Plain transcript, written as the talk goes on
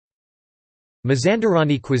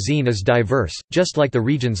Mazanderani cuisine is diverse, just like the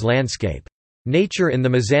region's landscape. Nature in the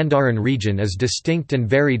Mazandaran region is distinct and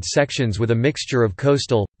varied sections with a mixture of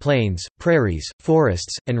coastal, plains, prairies,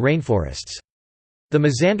 forests, and rainforests. The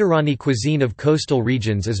Mazanderani cuisine of coastal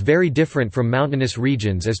regions is very different from mountainous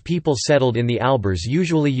regions as people settled in the Albers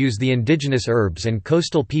usually use the indigenous herbs and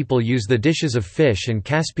coastal people use the dishes of fish and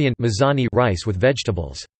Caspian Mazani rice with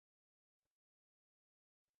vegetables.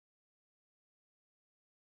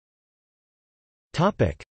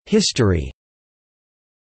 History.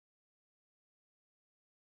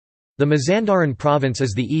 The Mazandaran province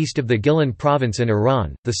is the east of the Gilan province in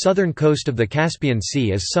Iran. The southern coast of the Caspian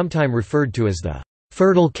Sea is sometimes referred to as the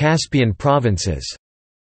fertile Caspian provinces.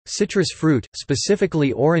 Citrus fruit,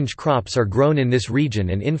 specifically orange crops, are grown in this region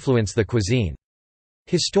and influence the cuisine.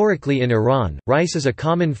 Historically in Iran, rice is a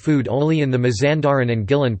common food only in the Mazandaran and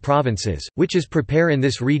Gilan provinces, which is prepared in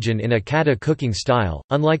this region in a kata cooking style,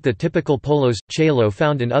 unlike the typical polos, chelo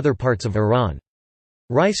found in other parts of Iran.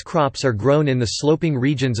 Rice crops are grown in the sloping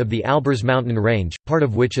regions of the Albers mountain range, part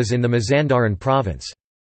of which is in the Mazandaran province.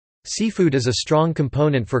 Seafood is a strong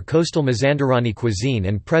component for coastal Mazandarani cuisine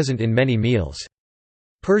and present in many meals.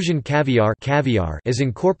 Persian caviar is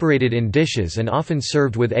incorporated in dishes and often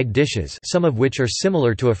served with egg dishes, some of which are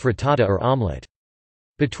similar to a frittata or omelette.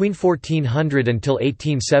 Between 1400 until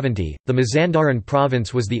 1870, the Mazandaran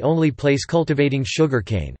province was the only place cultivating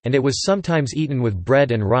sugarcane, and it was sometimes eaten with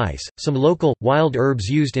bread and rice. Some local, wild herbs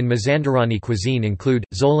used in Mazandarani cuisine include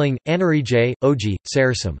zoling, anarije, oji,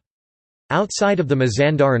 sarsam. Outside of the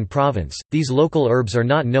Mazandaran province, these local herbs are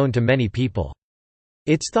not known to many people.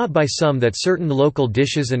 It's thought by some that certain local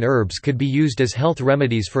dishes and herbs could be used as health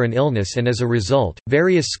remedies for an illness, and as a result,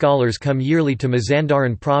 various scholars come yearly to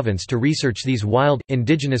Mazandaran province to research these wild,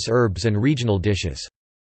 indigenous herbs and regional dishes.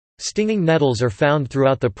 Stinging nettles are found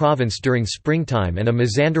throughout the province during springtime, and a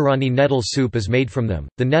Mazandarani nettle soup is made from them.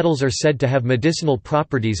 The nettles are said to have medicinal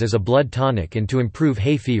properties as a blood tonic and to improve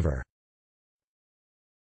hay fever.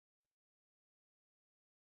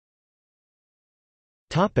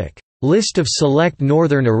 List of select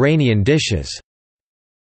northern Iranian dishes.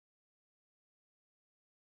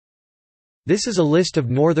 This is a list of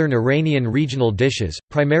northern Iranian regional dishes,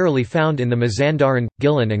 primarily found in the Mazandaran,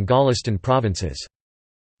 Gilan and Golestan provinces.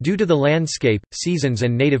 Due to the landscape, seasons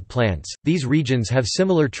and native plants, these regions have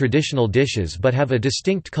similar traditional dishes but have a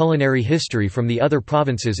distinct culinary history from the other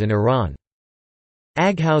provinces in Iran.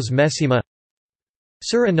 Aghouse Messima,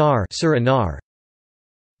 Sur-Anar,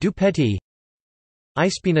 Dupeti,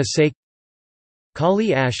 Ispina Sake,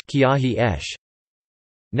 Kali Ash,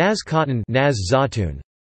 Naz Cotton, Naz Zatun,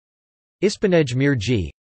 Ispanej Mirji,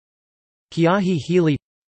 Kiahi Heeli,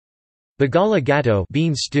 Bagala Gatto,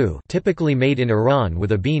 bean stew, typically made in Iran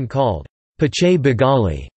with a bean called pache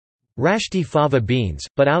bagali, Rashti fava beans,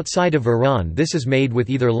 but outside of Iran this is made with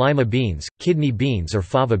either lima beans, kidney beans or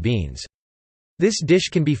fava beans. This dish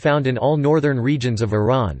can be found in all northern regions of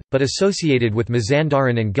Iran, but associated with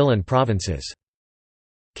Mazandaran and Gilan provinces.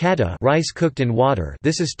 Kata, rice cooked in water.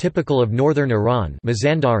 This is typical of northern Iran,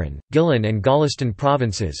 Mazandaran, Gilan and Golestan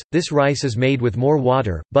provinces. This rice is made with more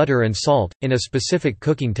water, butter and salt, in a specific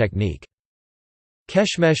cooking technique.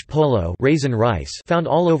 Keshmesh polo, raisin rice, found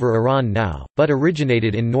all over Iran now, but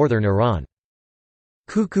originated in northern Iran.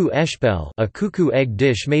 Kuku eshbel, a cuckoo egg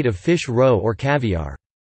dish made of fish roe or caviar.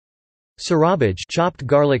 Sarabaj, chopped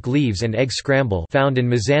garlic leaves and egg scramble, found in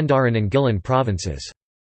Mazandaran and Gilan provinces.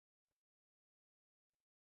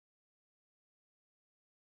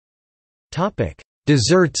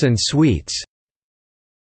 Desserts and sweets.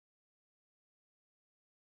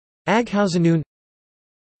 Aghousenun,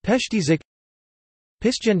 Peshtizik,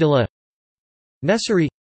 Pisgendila, Nesari,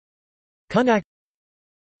 Kunak,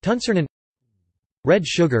 Tuncernan, red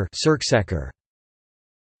sugar, Sirkseker.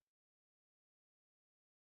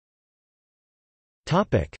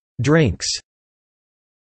 Drinks.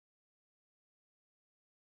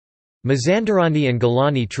 Mazandarani and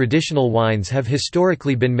Gilani traditional wines have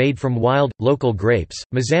historically been made from wild, local grapes.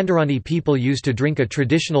 Mazandarani people used to drink a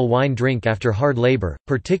traditional wine drink after hard labor,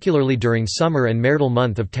 particularly during summer and Merdal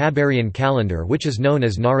month of Tabarian calendar, which is known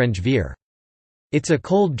as Naranj Veer. It's a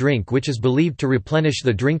cold drink which is believed to replenish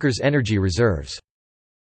the drinker's energy reserves.